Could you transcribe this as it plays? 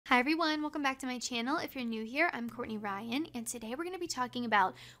Hi everyone, welcome back to my channel. If you're new here, I'm Courtney Ryan, and today we're going to be talking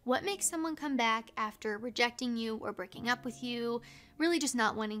about what makes someone come back after rejecting you or breaking up with you, really just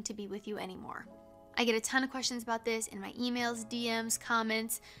not wanting to be with you anymore. I get a ton of questions about this in my emails, DMs,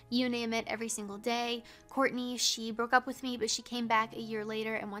 comments, you name it, every single day. Courtney, she broke up with me, but she came back a year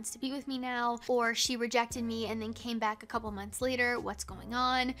later and wants to be with me now. Or she rejected me and then came back a couple months later. What's going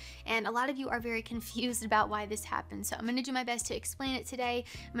on? And a lot of you are very confused about why this happened. So I'm going to do my best to explain it today.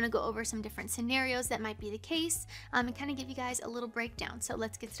 I'm going to go over some different scenarios that might be the case and kind of give you guys a little breakdown. So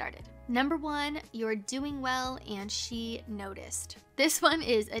let's get started. Number one, you're doing well and she noticed. This one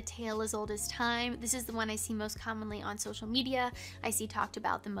is a tale as old as time. This is the one I see most commonly on social media. I see talked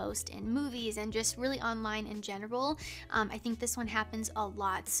about the most in movies and just really online in general. I think this one happens a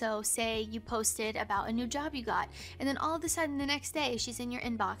lot. So say you posted about a new job you got, and then all of a sudden the next day she's in your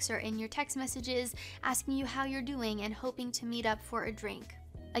inbox or in your text messages asking you how you're doing and hoping to meet up for a drink.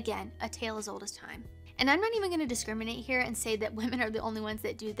 Again, a tale as old as time. And I'm not even going to discriminate here and say that women are the only ones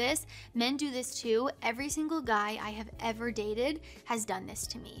that do this. Men do this too. Every single guy I have ever dated has done this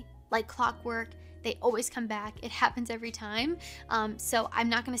to me. Like clockwork, they always come back. It happens every time. So I'm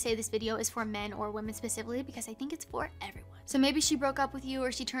not going to say this video is for men or women specifically because I think it's for everyone. So maybe she broke up with you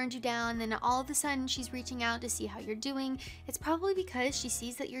or she turned you down, then all of a sudden she's reaching out to see how you're doing. It's probably because she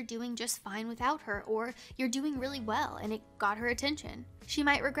sees that you're doing just fine without her, or you're doing really well and it got her attention. She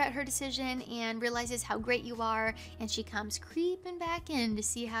might regret her decision and realizes how great you are, and she comes creeping back in to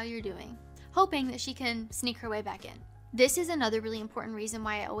see how you're doing, hoping that she can sneak her way back in. This is another really important reason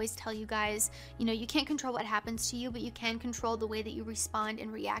why I always tell you guys, you can't control what happens to you, but you can control the way that you respond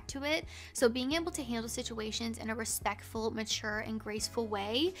and react to it. So being able to handle situations in a respectful, mature, and graceful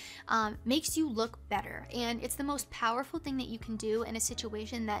way makes you look better. And it's the most powerful thing that you can do in a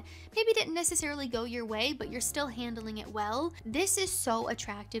situation that maybe didn't necessarily go your way, but you're still handling it well. This is so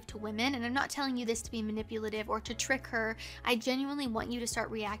attractive to women, and I'm not telling you this to be manipulative or to trick her. I genuinely want you to start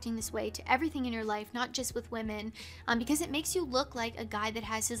reacting this way to everything in your life, not just with women. Because it makes you look like a guy that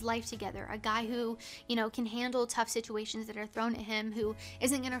has his life together, a guy who, can handle tough situations that are thrown at him, who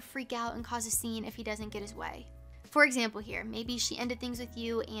isn't gonna freak out and cause a scene if he doesn't get his way. For example here, maybe she ended things with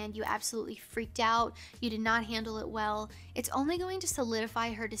you and you absolutely freaked out, you did not handle it well. It's only going to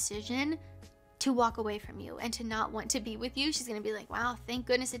solidify her decision to walk away from you and to not want to be with you. She's gonna be like, wow, thank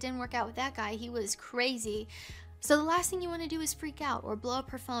goodness it didn't work out with that guy, he was crazy. So the last thing you want to do is freak out or blow up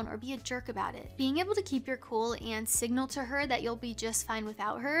her phone or be a jerk about it. Being able to keep your cool and signal to her that you'll be just fine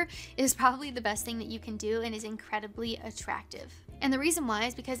without her is probably the best thing that you can do and is incredibly attractive. And the reason why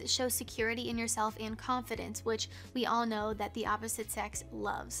is because it shows security in yourself and confidence, which we all know that the opposite sex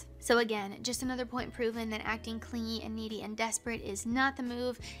loves. So again, just another point proven that acting clingy and needy and desperate is not the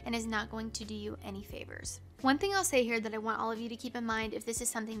move and is not going to do you any favors. One thing I'll say here that I want all of you to keep in mind if this is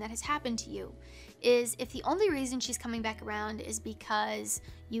something that has happened to you is if the only reason she's coming back around is because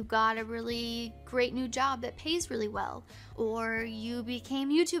you got a really great new job that pays really well, or you became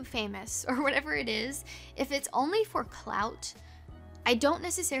YouTube famous, or whatever it is, if it's only for clout, I don't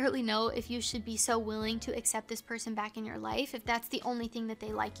necessarily know if you should be so willing to accept this person back in your life if that's the only thing that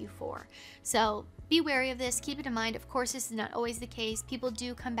they like you for. So be wary of this, keep it in mind. Of course, this is not always the case. People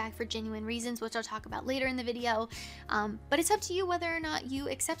do come back for genuine reasons, which I'll talk about later in the video. But it's up to you whether or not you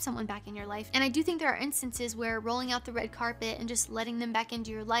accept someone back in your life. And I do think there are instances where rolling out the red carpet and just letting them back into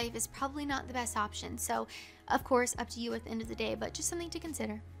your life is probably not the best option. So of course, up to you at the end of the day, but just something to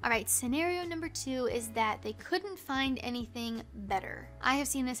consider. All right, scenario number two is that they couldn't find anything better. I have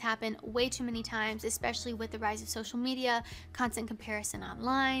seen this happen way too many times, especially with the rise of social media, constant comparison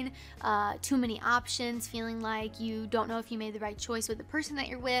online, too many options, feeling like you don't know if you made the right choice with the person that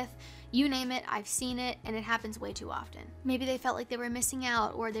you're with. You name it, I've seen it, and it happens way too often. Maybe they felt like they were missing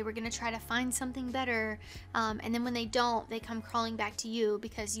out, or they were gonna try to find something better, and then when they don't, they come crawling back to you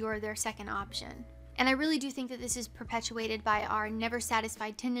because you're their second option. And I really do think that this is perpetuated by our never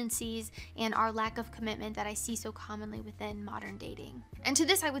satisfied tendencies and our lack of commitment that I see so commonly within modern dating. And to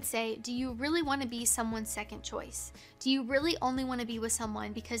this I would say, do you really want to be someone's second choice? Do you really only want to be with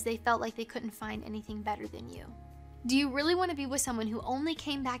someone because they felt like they couldn't find anything better than you? Do you really want to be with someone who only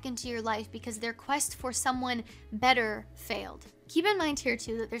came back into your life because their quest for someone better failed? Keep in mind here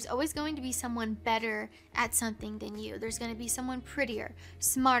too that there's always going to be someone better at something than you. There's going to be someone prettier,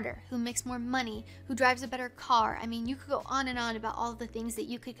 smarter, who makes more money, who drives a better car. I mean, you could go on and on about all the things that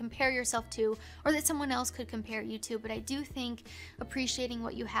you could compare yourself to or that someone else could compare you to, but I do think appreciating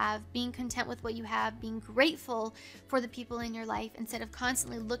what you have, being content with what you have, being grateful for the people in your life instead of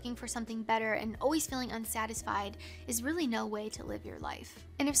constantly looking for something better and always feeling unsatisfied is really no way to live your life.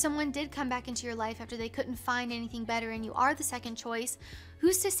 And if someone did come back into your life after they couldn't find anything better and you are the second choice,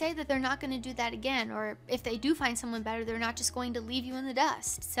 who's to say that they're not going to do that again? Or if they do find someone better, they're not just going to leave you in the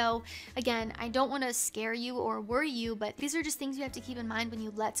dust. So again, I don't want to scare you or worry you, but these are just things you have to keep in mind when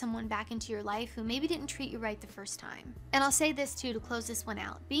you let someone back into your life who maybe didn't treat you right the first time. And I'll say this too to close this one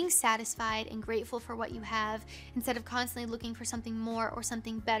out. Being satisfied and grateful for what you have instead of constantly looking for something more or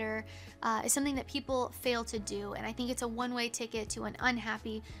something better is something that people fail to do. And I think it's a one-way ticket to an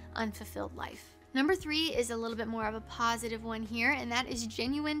unhappy, unfulfilled life. Number 3 is a little bit more of a positive one here, and that is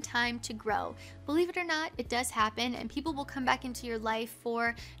genuine time to grow. Believe it or not, it does happen, and people will come back into your life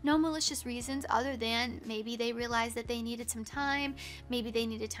for no malicious reasons other than maybe they realized that they needed some time, maybe they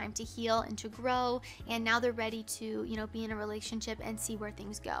needed time to heal and to grow, and now they're ready to, be in a relationship and see where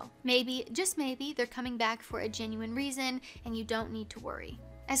things go. Maybe, just maybe, they're coming back for a genuine reason, and you don't need to worry.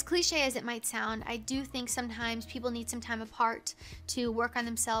 As cliche as it might sound, I do think sometimes people need some time apart to work on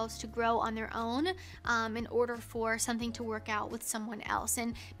themselves, to grow on their own, in order for something to work out with someone else.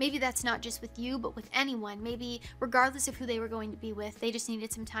 And maybe that's not just with you, but with anyone. Maybe regardless of who they were going to be with, they just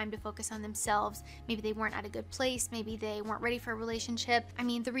needed some time to focus on themselves. Maybe they weren't at a good place. Maybe they weren't ready for a relationship. I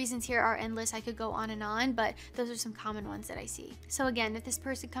mean, the reasons here are endless. I could go on and on, but those are some common ones that I see. So again, if this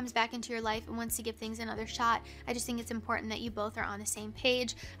person comes back into your life and wants to give things another shot, I just think it's important that you both are on the same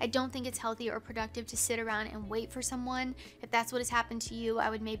page. I don't think it's healthy or productive to sit around and wait for someone. If that's what has happened to you, I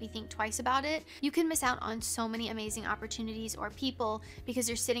would maybe think twice about it. You can miss out on so many amazing opportunities or people because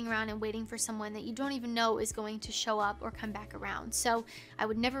you're sitting around and waiting for someone that you don't even know is going to show up or come back around. So I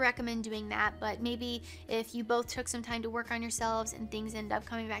would never recommend doing that, but maybe if you both took some time to work on yourselves and things end up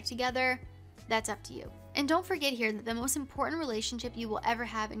coming back together, that's up to you. And don't forget here that the most important relationship you will ever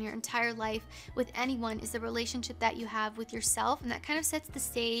have in your entire life with anyone is the relationship that you have with yourself, and that kind of sets the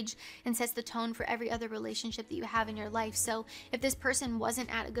stage and sets the tone for every other relationship that you have in your life. So if this person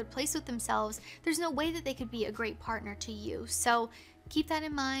wasn't at a good place with themselves, there's no way that they could be a great partner to you. So keep that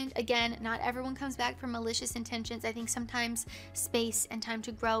in mind. Again, not everyone comes back from malicious intentions. I think sometimes space and time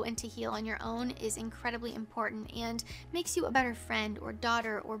to grow and to heal on your own is incredibly important and makes you a better friend or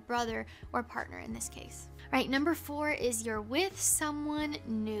daughter or brother or partner in this case. All right, number 4 is you're with someone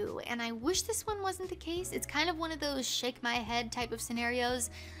new. And I wish this one wasn't the case. It's kind of one of those shake my head type of scenarios,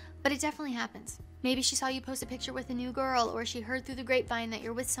 but it definitely happens. Maybe she saw you post a picture with a new girl, or she heard through the grapevine that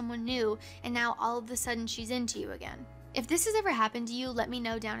you're with someone new, and now all of a sudden she's into you again. If this has ever happened to you, let me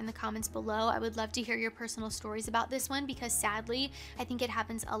know down in the comments below. I would love to hear your personal stories about this one because sadly, I think it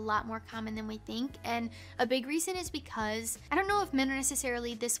happens a lot more common than we think. And a big reason is because, I don't know if men are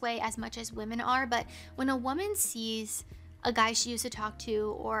necessarily this way as much as women are, but when a woman sees a guy she used to talk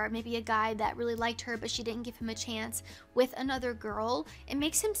to, or maybe a guy that really liked her but she didn't give him a chance with another girl, it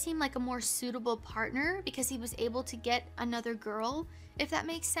makes him seem like a more suitable partner because he was able to get another girl, if that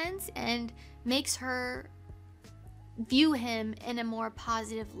makes sense, and makes her view him in a more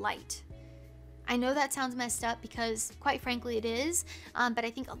positive light. I know that sounds messed up because quite frankly it is, but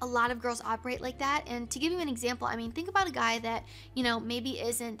I think a lot of girls operate like that. And to give you an example, I mean, think about a guy that, maybe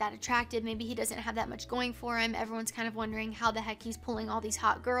isn't that attractive, maybe he doesn't have that much going for him, everyone's kind of wondering how the heck he's pulling all these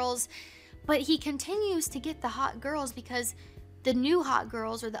hot girls, but he continues to get the hot girls because the new hot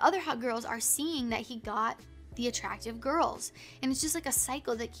girls or the other hot girls are seeing that he got the attractive girls, and it's just like a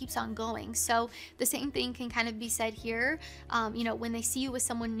cycle that keeps on going. So the same thing can kind of be said here. When they see you with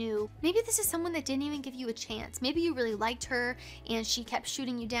someone new, maybe this is someone that didn't even give you a chance. Maybe you really liked her and she kept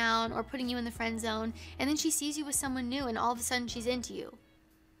shooting you down or putting you in the friend zone, and then she sees you with someone new and all of a sudden she's into you.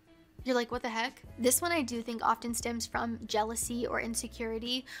 You're like, what the heck? This one I do think often stems from jealousy or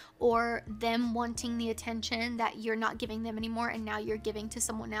insecurity, or them wanting the attention that you're not giving them anymore and now you're giving to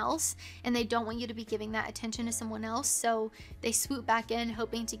someone else, and they don't want you to be giving that attention to someone else, so they swoop back in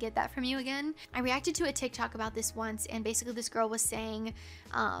hoping to get that from you again. I reacted to a TikTok about this once, and basically this girl was saying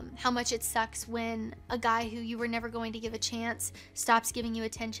how much it sucks when a guy who you were never going to give a chance stops giving you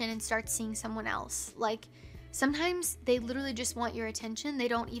attention and starts seeing someone else. Like, sometimes they literally just want your attention. They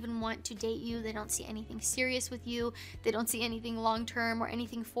don't even want to date you. They don't see anything serious with you. They don't see anything long-term or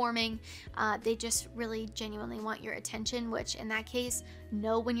anything forming. They just really genuinely want your attention, which in that case,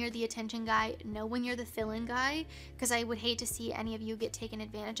 know when you're the attention guy, know when you're the fill-in guy, because I would hate to see any of you get taken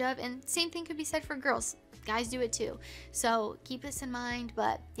advantage of. And same thing could be said for girls. Guys do it too. So keep this in mind.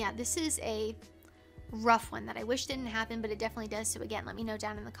 But yeah, this is a rough one that I wish didn't happen, but it definitely does. So again, let me know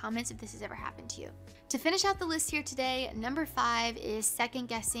down in the comments if this has ever happened to you. To finish out the list here today, number 5 is second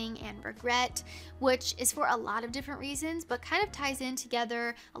guessing and regret, which is for a lot of different reasons, but kind of ties in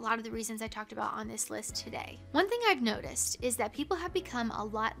together a lot of the reasons I talked about on this list today. One thing I've noticed is that people have become a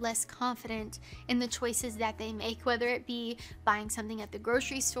lot less confident in the choices that they make, whether it be buying something at the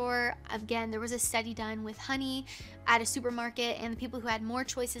grocery store. Again, there was a study done with honey at a supermarket, and the people who had more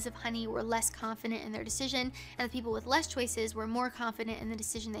choices of honey were less confident in their decision, and the people with less choices were more confident in the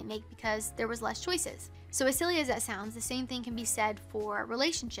decision they make because there was less choices. So as silly as that sounds, the same thing can be said for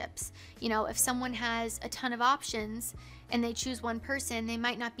relationships. You know, if someone has a ton of options and they choose one person, they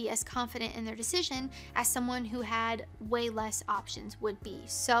might not be as confident in their decision as someone who had way less options would be.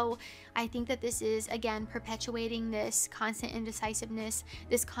 So I think that this is, again, perpetuating this constant indecisiveness,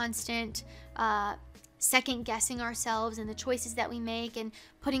 this constant second guessing ourselves and the choices that we make, and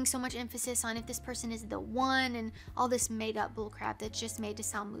putting so much emphasis on if this person is the one, and all this made up bullcrap that's just made to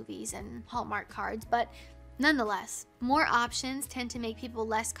sell movies and Hallmark cards. But nonetheless, more options tend to make people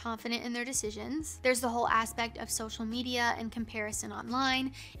less confident in their decisions. There's the whole aspect of social media and comparison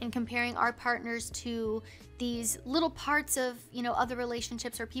online, and comparing our partners to these little parts of, you know, other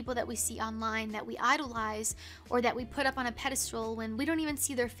relationships or people that we see online that we idolize or that we put up on a pedestal when we don't even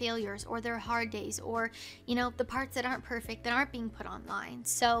see their failures or their hard days, or, you know, the parts that aren't perfect that aren't being put online.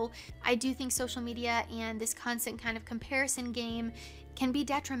 So I do think social media and this constant kind of comparison game can be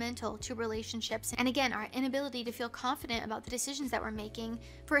detrimental to relationships, and again, our inability to feel confident about the decisions that we're making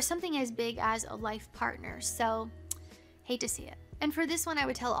for something as big as a life partner. So hate to see it. And for this one, I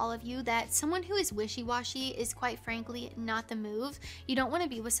would tell all of you that someone who is wishy-washy is, quite frankly, not the move. You don't want to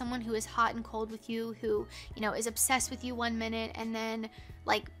be with someone who is hot and cold with you, who, you know, is obsessed with you one minute and then,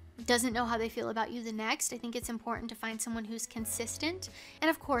 like, doesn't know how they feel about you the next. I think it's important to find someone who's consistent. And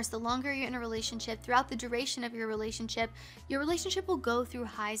of course, the longer you're in a relationship, throughout the duration of your relationship will go through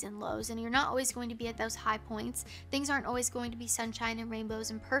highs and lows, and you're not always going to be at those high points. Things aren't always going to be sunshine and rainbows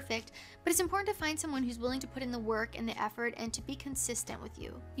and perfect, but it's important to find someone who's willing to put in the work and the effort and to be consistent with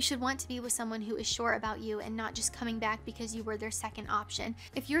you. You should want to be with someone who is sure about you and not just coming back because you were their second option.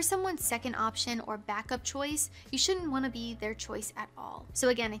 If you're someone's second option or backup choice, you shouldn't want to be their choice at all. So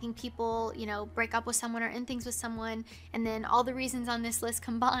again, I think people, you know, break up with someone or end things with someone, and then all the reasons on this list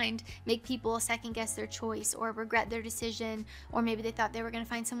combined make people second guess their choice or regret their decision, or maybe they thought they were going to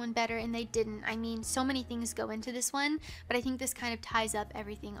find someone better and they didn't. I mean, so many things go into this one, but I think this kind of ties up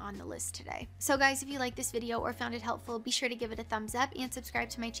everything on the list today. So guys, if you liked this video or found it helpful, be sure to give it a thumbs up and subscribe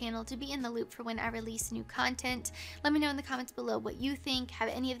to my channel to be in the loop for when I release new content. Let me know in the comments below what you think. Have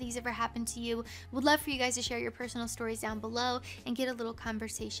any of these ever happened to you? Would love for you guys to share your personal stories down below and get a little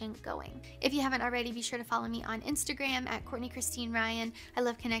conversation going. If you haven't already, be sure to follow me on Instagram at Courtney Christine Ryan. I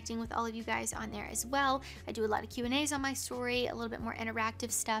love connecting with all of you guys on there as well. I do a lot of Q&As on my story, a little bit more interactive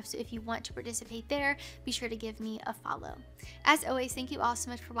stuff, so if you want to participate there, be sure to give me a follow. As always, thank you all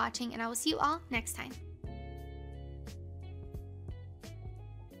so much for watching, and I will see you all next time.